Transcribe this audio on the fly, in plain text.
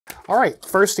All right,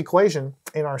 first equation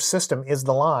in our system is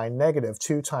the line negative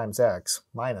 2 times x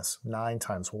minus 9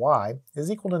 times y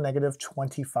is equal to negative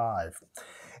 25.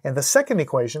 And the second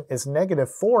equation is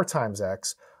negative 4 times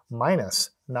x minus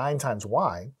 9 times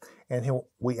y, and here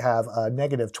we have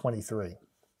negative 23.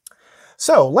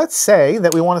 So let's say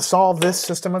that we want to solve this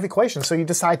system of equations. So you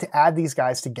decide to add these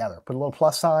guys together, put a little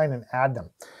plus sign and add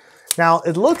them. Now,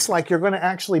 it looks like you're going to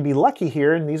actually be lucky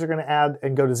here, and these are going to add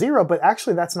and go to 0, but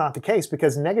actually that's not the case,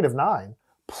 because negative 9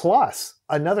 plus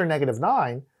another negative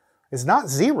 9 is not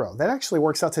 0. That actually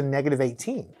works out to negative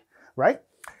 18, right?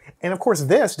 And of course,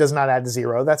 this does not add to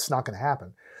 0. That's not going to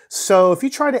happen. So if you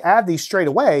try to add these straight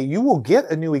away, you will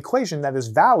get a new equation that is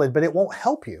valid, but it won't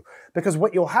help you, because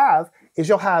what you'll have is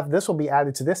this will be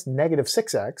added to this negative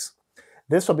 6x,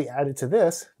 this will be added to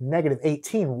this negative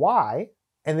 18y,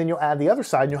 and then you'll add the other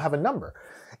side and you'll have a number.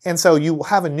 And so you will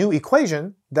have a new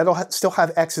equation that'll still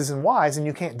have x's and y's, and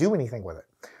you can't do anything with it.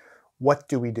 What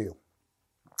do we do?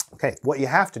 Okay, what you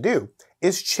have to do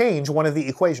is change one of the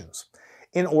equations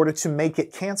in order to make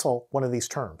it cancel one of these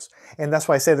terms. And that's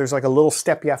why I say there's like a little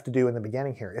step you have to do in the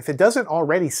beginning here. If it doesn't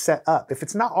already set up, if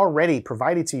it's not already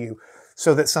provided to you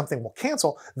so that something will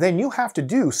cancel, then you have to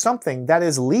do something that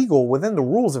is legal within the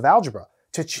rules of algebra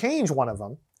to change one of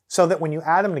them so that when you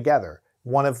add them together,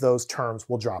 one of those terms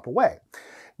will drop away.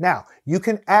 Now, you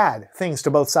can add things to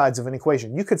both sides of an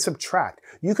equation. You could subtract.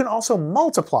 You can also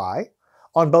multiply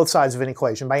on both sides of an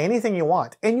equation by anything you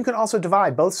want. And you can also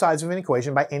divide both sides of an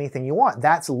equation by anything you want.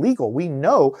 That's legal. We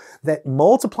know that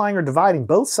multiplying or dividing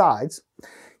both sides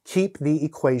keep the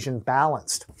equation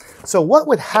balanced. So what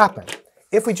would happen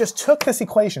if we just took this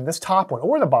equation, this top one,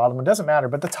 or the bottom one, doesn't matter,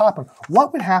 but the top one,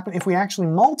 what would happen if we actually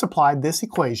multiplied this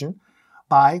equation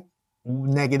by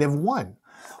negative 1?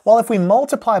 Well, if we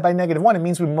multiply by negative 1, it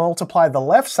means we multiply the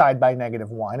left side by negative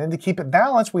 1. And to keep it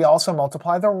balanced, we also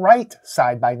multiply the right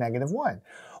side by negative 1.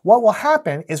 What will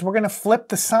happen is we're going to flip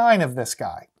the sign of this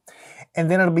guy. And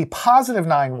then it'll be positive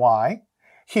 9y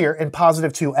here and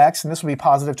positive 2x, and this will be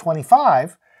positive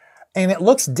 25. And it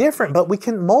looks different, but we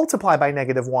can multiply by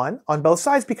negative 1 on both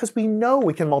sides because we know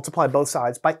we can multiply both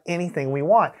sides by anything we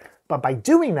want. But by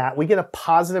doing that, we get a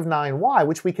positive 9y,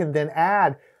 which we can then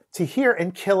add to here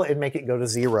and kill it and make it go to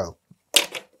 0.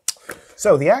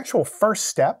 So the actual first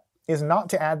step is not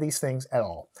to add these things at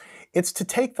all. It's to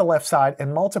take the left side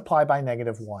and multiply by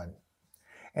negative 1.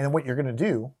 And then what you're going to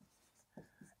do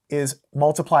is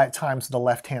multiply it times the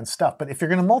left-hand stuff. But if you're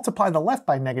going to multiply the left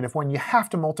by negative 1, you have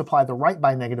to multiply the right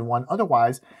by negative 1.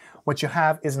 Otherwise, what you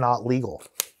have is not legal.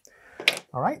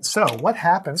 All right, so what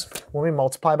happens when we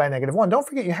multiply by negative 1? Don't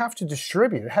forget you have to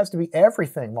distribute. It has to be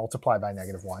everything multiplied by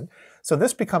negative 1. So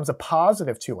this becomes a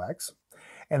positive 2x,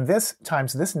 and this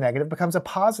times this negative becomes a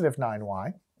positive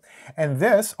 9y, and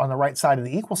this on the right side of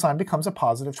the equal sign becomes a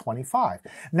positive 25.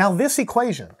 Now this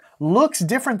equation looks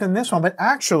different than this one, but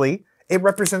actually it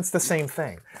represents the same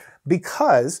thing.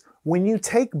 Because when you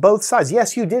take both sides,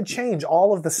 yes, you did change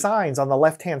all of the signs on the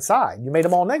left-hand side. You made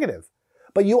them all negative.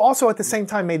 But you also at the same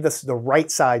time made this the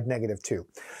right side negative 2.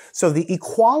 So the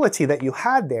equality that you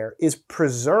had there is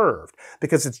preserved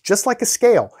because it's just like a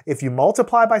scale. If you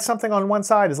multiply by something on one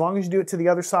side, as long as you do it to the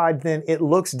other side, then it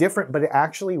looks different, but it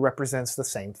actually represents the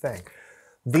same thing.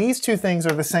 These two things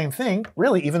are the same thing,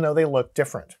 really, even though they look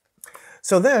different.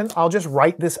 So then I'll just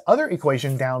write this other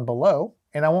equation down below,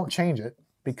 and I won't change it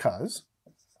because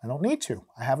I don't need to.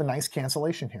 I have a nice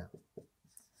cancellation here.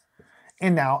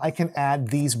 And now I can add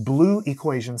these blue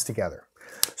equations together.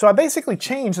 So I basically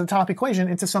changed the top equation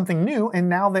into something new, and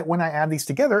now that when I add these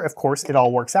together, of course, it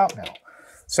all works out now.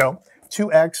 So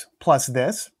 2x plus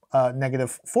this,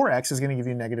 negative 4x is going to give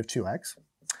you negative 2x.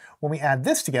 When we add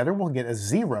this together, we'll get a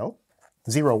 0,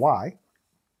 0y.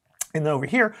 And then over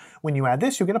here, when you add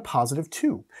this, you'll get a positive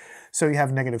 2. So you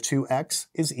have negative 2x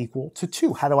is equal to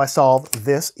 2. How do I solve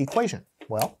this equation?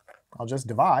 Well, I'll just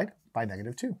divide by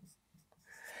negative 2.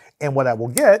 And what I will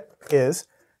get is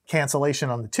cancellation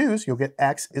on the 2's. You'll get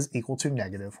x is equal to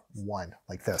negative 1,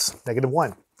 like this, negative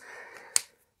 1.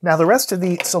 Now the rest of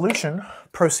the solution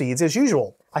proceeds as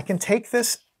usual. I can take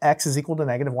this x is equal to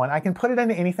negative 1. I can put it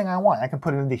into anything I want. I can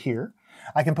put it into here.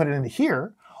 I can put it into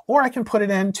here. Or I can put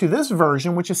it into this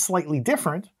version, which is slightly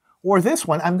different. Or this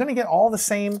one. I'm going to get all the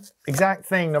same exact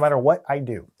thing no matter what I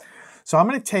do. So I'm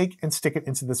going to take and stick it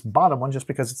into this bottom one just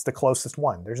because it's the closest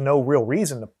one. There's no real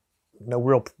reason to no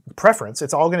real preference.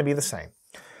 It's all going to be the same.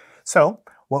 So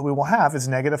what we will have is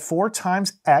negative 4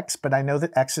 times x, but I know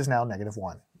that x is now negative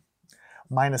 1,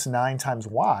 minus 9 times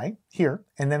y here,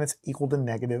 and then it's equal to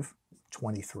negative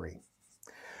 23.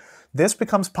 This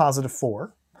becomes positive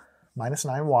 4 minus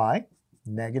 9y,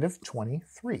 negative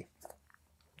 23.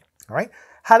 All right,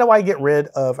 how do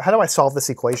I solve this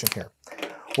equation here?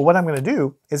 Well, what I'm going to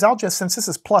do is I'll just, since this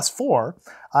is plus 4,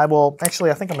 I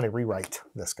think I'm going to rewrite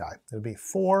this guy. It'll be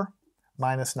 4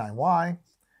 minus 9y,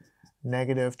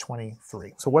 negative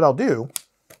 23. So what I'll do,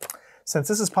 since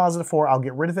this is positive 4, I'll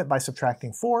get rid of it by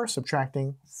subtracting 4,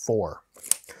 subtracting 4.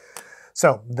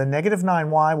 So the negative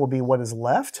 9y will be what is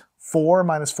left. 4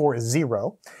 minus 4 is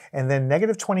 0. And then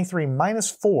negative 23 minus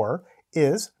 4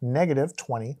 is negative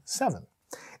 27.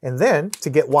 And then to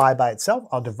get y by itself,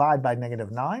 I'll divide by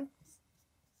negative 9,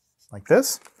 like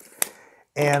this.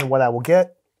 And what I will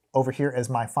get over here as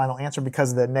my final answer,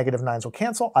 because the negative 9s will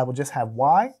cancel, I will just have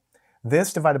y.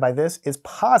 This divided by this is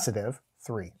positive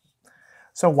 3.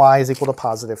 So y is equal to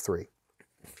positive 3.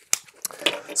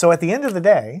 So at the end of the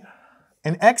day,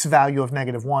 an x value of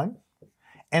negative 1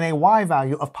 and a y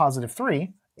value of positive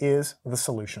 3 is the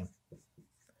solution.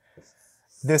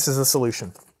 This is the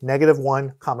solution, negative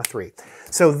 1, 3.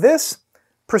 So this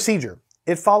procedure,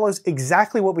 it follows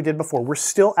exactly what we did before. We're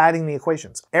still adding the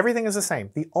equations. Everything is the same.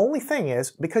 The only thing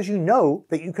is, because you know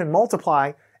that you can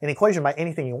multiply an equation by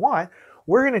anything you want,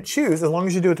 we're going to choose, as long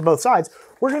as you do it to both sides,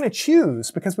 we're going to choose,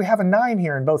 because we have a 9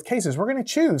 here in both cases, we're going to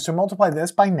choose to multiply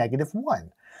this by negative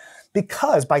 1.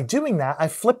 Because by doing that, I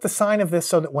flip the sign of this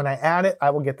so that when I add it, I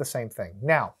will get the same thing.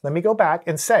 Now, let me go back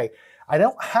and say, I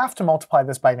don't have to multiply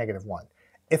this by negative 1.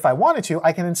 If I wanted to,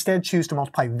 I can instead choose to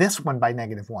multiply this one by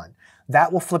negative 1.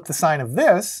 That will flip the sign of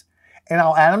this, and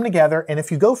I'll add them together, and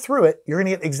if you go through it, you're going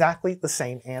to get exactly the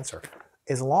same answer.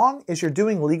 As long as you're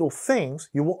doing legal things,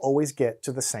 you will always get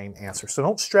to the same answer. So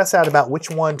don't stress out about which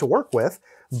one to work with.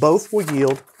 Both will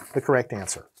yield the correct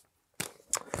answer.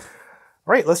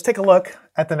 All right, let's take a look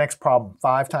at the next problem.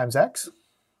 5 times x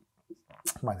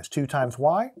minus 2 times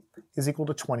y is equal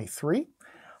to 23,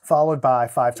 followed by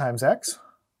 5 times x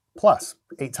plus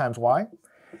 8 times y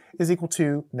is equal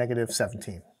to negative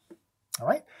 17. All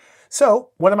right,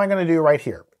 so what am I going to do right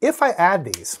here? If I add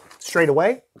these straight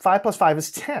away, 5 plus 5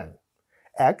 is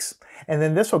 10x, and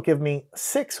then this will give me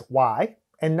 6y,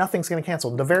 and nothing's going to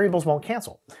cancel. The variables won't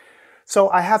cancel. So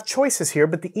I have choices here,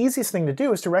 but the easiest thing to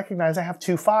do is to recognize I have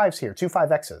two 5s here, two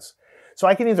 5x's. So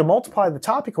I can either multiply the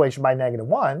top equation by negative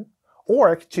 1,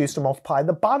 or I could choose to multiply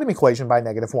the bottom equation by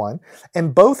negative 1,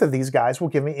 and both of these guys will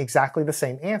give me exactly the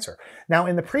same answer. Now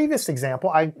in the previous example,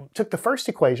 I took the first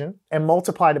equation and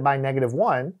multiplied it by negative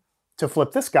 1 to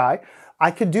flip this guy.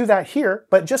 I could do that here,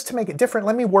 but just to make it different,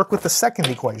 let me work with the second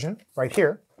equation right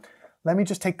here. Let me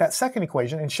just take that second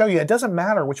equation and show you it doesn't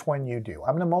matter which one you do.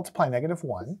 I'm going to multiply negative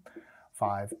 1,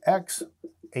 5x,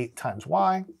 8 times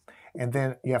y, and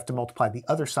then you have to multiply the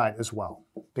other side as well,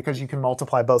 because you can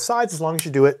multiply both sides as long as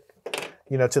you do it,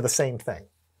 to the same thing,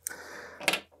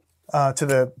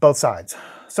 to both sides.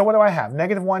 So what do I have?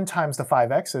 Negative 1 times the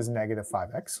 5x is negative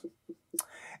 5x.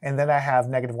 And then I have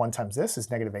negative 1 times this is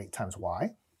negative 8 times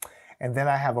y. And then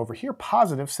I have over here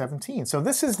positive 17. So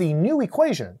this is the new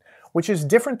equation, which is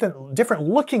different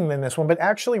looking than this one, but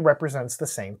actually represents the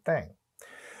same thing.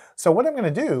 So what I'm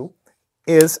going to do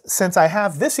is, since I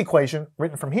have this equation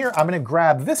written from here, I'm going to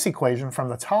grab this equation from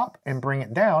the top and bring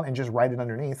it down and just write it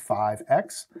underneath.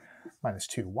 5x minus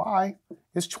 2y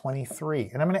is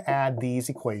 23. And I'm going to add these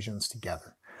equations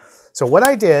together. So what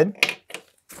I did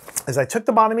is I took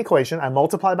the bottom equation, I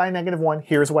multiplied by negative 1,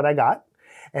 here's what I got.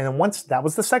 And then once that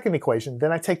was the second equation,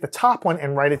 then I take the top one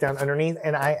and write it down underneath,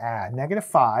 and I add negative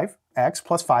 5x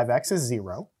plus 5x is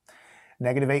 0.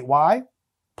 Negative 8y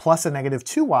plus a negative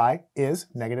 2y is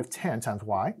negative 10 times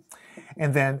y.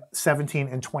 And then 17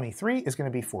 and 23 is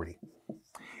going to be 40.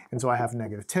 And so I have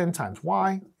negative 10 times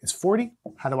y is 40.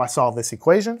 How do I solve this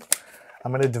equation?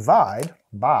 I'm going to divide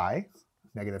by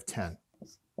negative 10.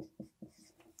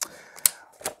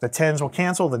 The 10s will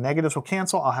cancel, the negatives will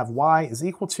cancel. I'll have y is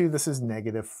equal to, this is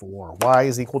negative 4. Y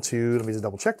is equal to, let me just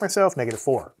double check myself, negative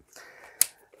 4.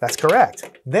 That's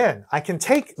correct. Then I can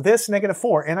take this negative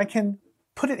 4 and I can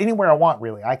put it anywhere I want,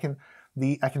 really. I can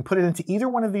put it into either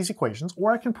one of these equations,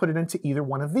 or I can put it into either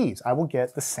one of these. I will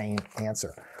get the same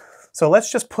answer. So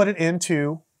let's just put it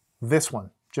into this one,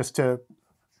 just to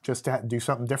do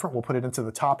something different. We'll put it into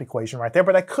the top equation right there,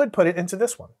 but I could put it into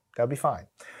this one. That would be fine.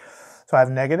 So I have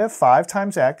negative 5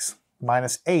 times x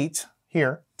minus 8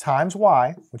 here times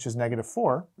y, which is negative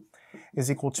 4, is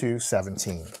equal to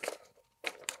 17.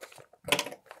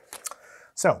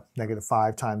 So negative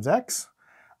 5 times x,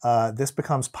 this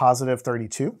becomes positive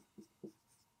 32,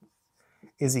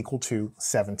 is equal to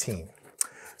 17.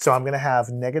 So I'm going to have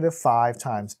negative 5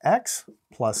 times x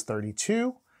plus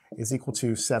 32 is equal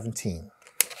to 17.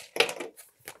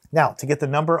 Now, to get the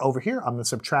number over here, I'm going to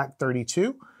subtract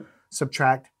 32,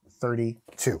 subtract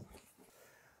 32.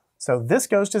 So this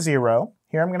goes to 0.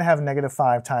 Here I'm going to have negative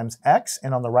 5 times x,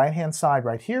 and on the right-hand side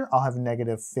right here, I'll have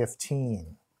negative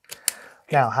 15.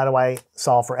 Now, how do I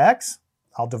solve for x?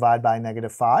 I'll divide by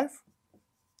negative 5.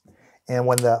 And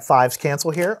when the 5's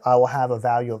cancel here, I will have a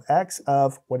value of x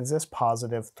of, what is this?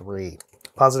 Positive 3.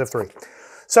 Positive 3.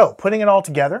 So, putting it all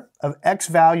together, of x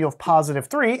value of positive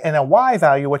 3 and a y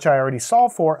value, which I already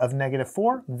solved for, of negative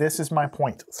 4, this is my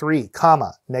point. 3,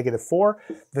 comma, negative 4.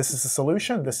 This is the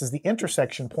solution. This is the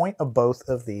intersection point of both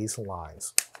of these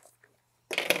lines.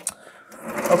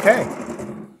 Okay.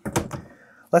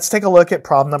 Let's take a look at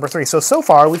problem number 3. So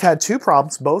far, we've had 2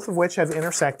 problems, both of which have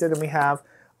intersected, and we have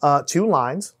 2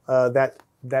 lines that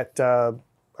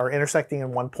are intersecting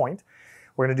in one point.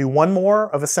 We're going to do one more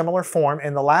of a similar form,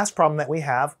 and the last problem that we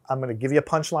have, I'm going to give you a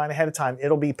punchline ahead of time.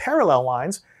 It'll be parallel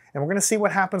lines, and we're going to see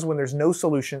what happens when there's no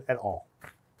solution at all.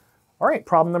 All right,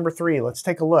 problem number 3, let's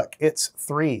take a look. It's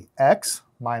 3x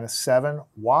minus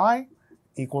 7y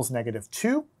equals negative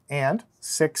 2, and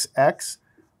 6x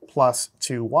plus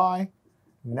 2y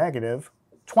negative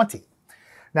 20.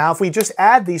 Now, if we just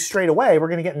add these straight away, we're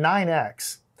going to get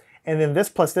 9x. And then this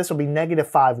plus this will be negative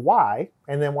 5y,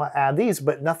 and then we'll add these,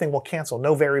 but nothing will cancel.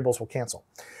 No variables will cancel.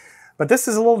 But this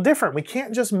is a little different. We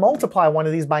can't just multiply one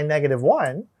of these by negative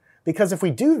 1, because if we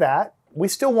do that, we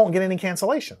still won't get any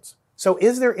cancellations. So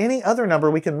is there any other number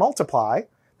we can multiply?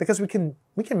 Because we can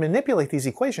manipulate these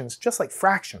equations just like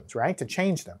fractions, right, to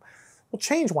change them. We'll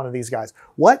change one of these guys.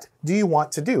 What do you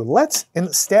want to do? Let's,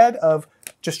 instead of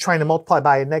just trying to multiply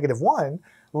by a negative 1,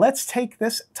 let's take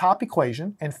this top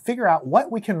equation and figure out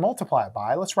what we can multiply it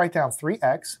by. Let's write down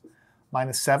 3x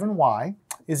minus 7y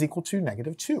is equal to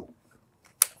negative 2.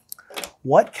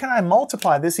 What can I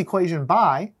multiply this equation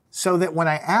by so that when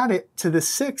I add it to the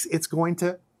 6, it's going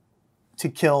to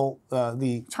kill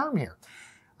the term here?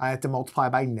 I have to multiply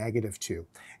by negative 2.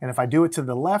 And if I do it to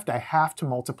the left, I have to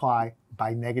multiply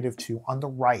by negative 2 on the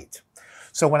right.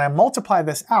 So when I multiply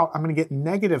this out, I'm going to get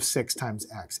negative 6 times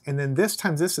x. And then this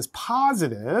times this is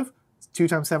positive. 2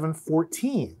 times 7,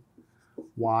 14.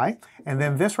 Y. And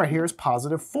then this right here is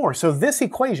positive 4. So this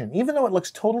equation, even though it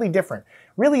looks totally different,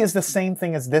 really is the same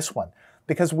thing as this one,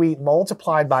 because we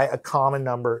multiplied by a common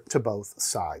number to both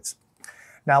sides.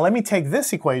 Now let me take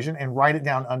this equation and write it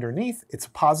down underneath. It's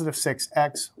positive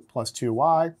 6x plus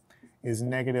 2y is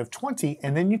negative 20,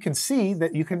 and then you can see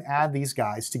that you can add these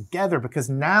guys together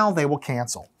because now they will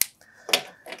cancel.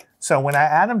 So when I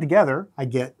add them together, I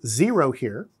get 0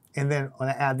 here, and then when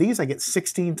I add these, I get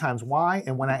 16 times y,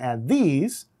 and when I add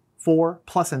these, 4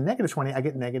 plus a negative 20, I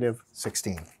get negative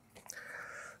 16.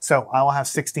 So I will have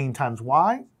 16 times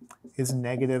y is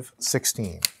negative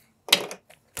 16.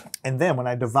 And then when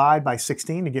I divide by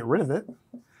 16 to get rid of it,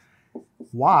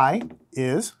 y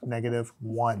is negative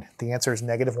 1. The answer is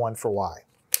negative 1 for y.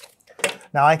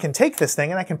 Now I can take this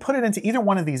thing and I can put it into either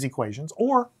one of these equations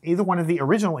or either one of the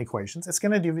original equations. It's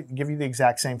going to give you the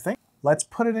exact same thing. Let's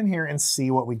put it in here and see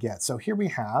what we get. So here we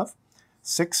have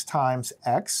 6 times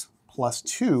x plus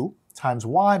 2 times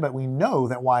y, but we know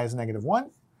that y is negative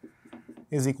 1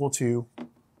 is equal to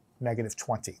negative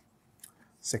 20.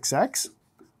 6x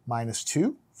minus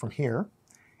 2 from here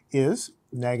is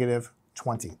negative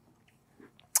 20.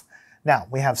 Now,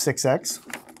 we have 6x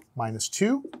minus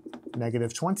 2,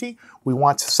 negative 20. We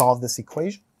want to solve this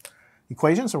equation,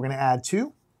 so we're going to add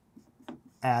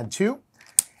 2,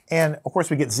 and of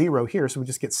course we get 0 here, so we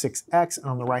just get 6x, and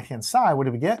on the right-hand side, what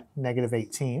do we get? Negative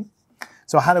 18.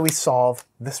 So how do we solve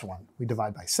this one? We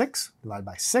divide by 6,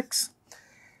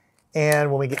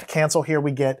 and when we get cancel here,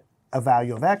 we get a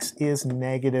value of x is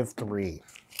negative 3.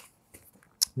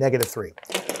 Negative 3.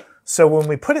 So when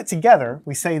we put it together,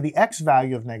 we say the x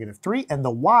value of negative 3 and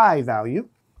the y value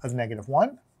of negative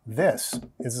 1, this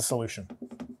is the solution.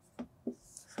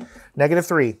 Negative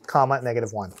 3, comma,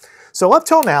 negative 1. So up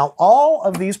till now, all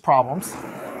of these problems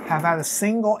have had a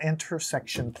single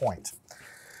intersection point.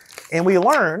 And we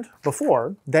learned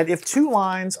before that if 2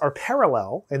 lines are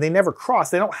parallel and they never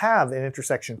cross, they don't have an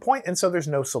intersection point, and so there's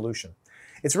no solution.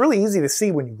 It's really easy to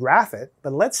see when you graph it,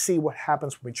 but let's see what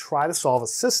happens when we try to solve a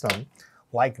system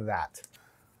like that.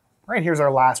 All right, here's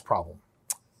our last problem.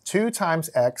 2 times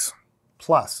x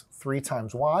plus 3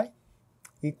 times y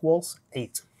equals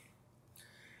 8.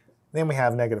 Then we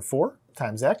have negative 4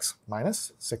 times x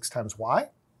minus 6 times y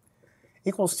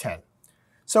equals 10.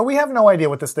 So we have no idea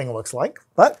what this thing looks like,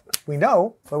 but we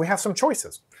know that we have some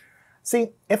choices. See,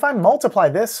 if I multiply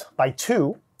this by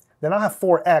 2, then I'll have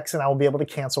 4x and I will be able to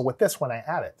cancel with this when I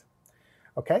add it.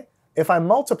 Okay? If I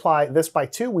multiply this by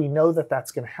 2, we know that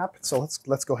that's going to happen, so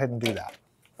let's go ahead and do that.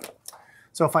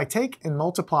 So if I take and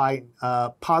multiply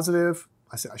positive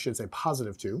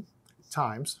 2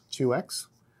 times 2x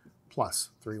plus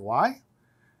 3y,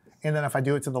 And then if I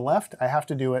do it to the left, I have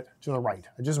to do it to the right.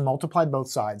 I just multiplied both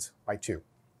sides by 2.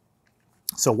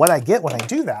 So what I get when I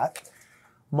do that,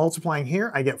 multiplying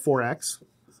here, I get 4x.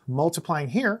 Multiplying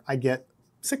here, I get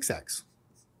 6x.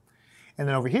 And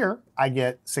then over here, I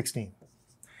get 16.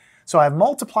 So I've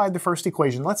multiplied the first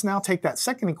equation. Let's now take that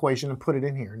second equation and put it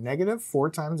in here. Negative 4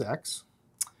 times x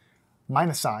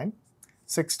minus sign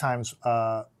 6 times,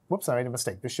 whoops, I made a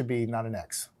mistake. This should be not an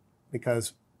x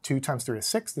because 2 times 3 is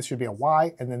 6. This should be a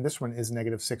y, and then this one is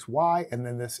negative 6y, and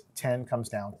then this 10 comes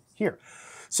down here.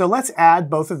 So let's add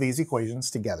both of these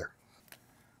equations together.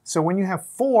 So when you have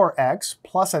 4x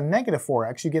plus a negative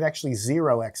 4x, you get actually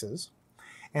 0 x's.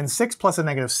 And 6 plus a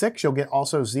negative 6, you'll get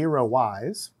also 0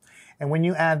 y's. And when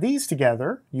you add these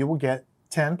together, you will get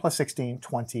 10 plus 16,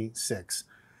 26.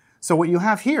 So what you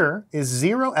have here is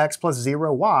 0x plus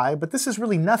 0y, but this is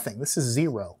really nothing. This is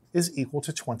 0 is equal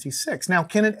to 26. Now,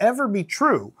 can it ever be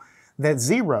true that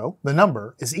 0, the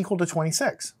number, is equal to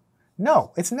 26?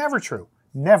 No, it's never true.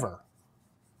 Never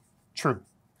true.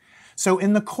 So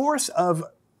in the course of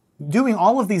doing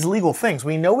all of these legal things,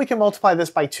 we know we can multiply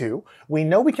this by 2, we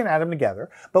know we can add them together,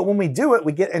 but when we do it,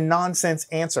 we get a nonsense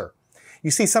answer. You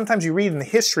see, sometimes you read in the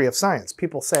history of science,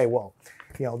 people say, well,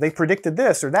 you know, they predicted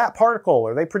this or that particle,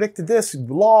 or they predicted this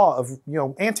law of, you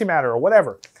know, antimatter or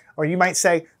whatever. Or you might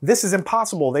say, this is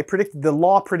impossible. The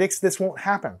law predicts this won't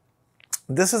happen.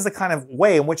 This is the kind of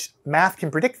way in which math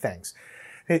can predict things.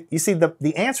 You see,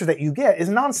 the answer that you get is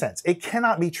nonsense. It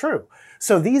cannot be true.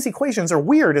 So these equations are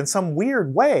weird in some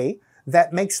weird way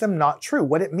that makes them not true.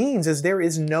 What it means is there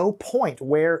is no point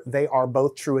where they are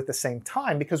both true at the same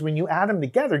time, because when you add them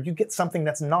together, you get something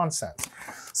that's nonsense.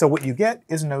 So what you get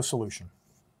is no solution.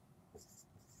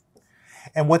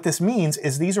 And what this means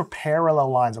is these are parallel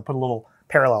lines. I'll put a little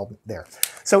parallel there.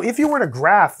 So if you were to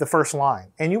graph the first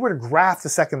line and you were to graph the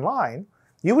second line,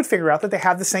 you would figure out that they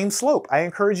have the same slope. I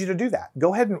encourage you to do that.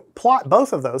 Go ahead and plot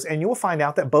both of those, and you will find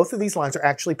out that both of these lines are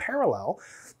actually parallel.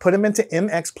 Put them into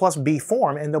mx plus b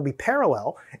form, and they'll be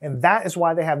parallel, and that is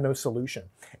why they have no solution.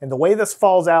 And the way this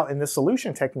falls out in this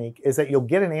solution technique is that you'll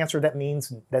get an answer that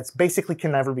means that's basically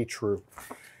can never be true.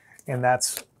 And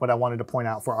that's what I wanted to point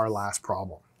out for our last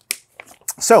problem.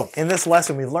 So in this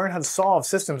lesson, we've learned how to solve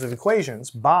systems of equations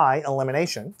by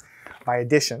elimination, by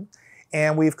addition,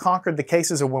 and we've conquered the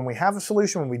cases of when we have a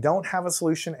solution, when we don't have a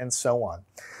solution, and so on.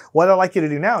 What I'd like you to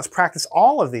do now is practice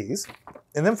all of these,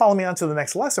 and then follow me on to the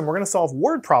next lesson. We're going to solve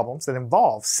word problems that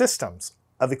involve systems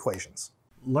of equations.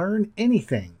 Learn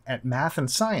anything at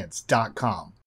mathandscience.com.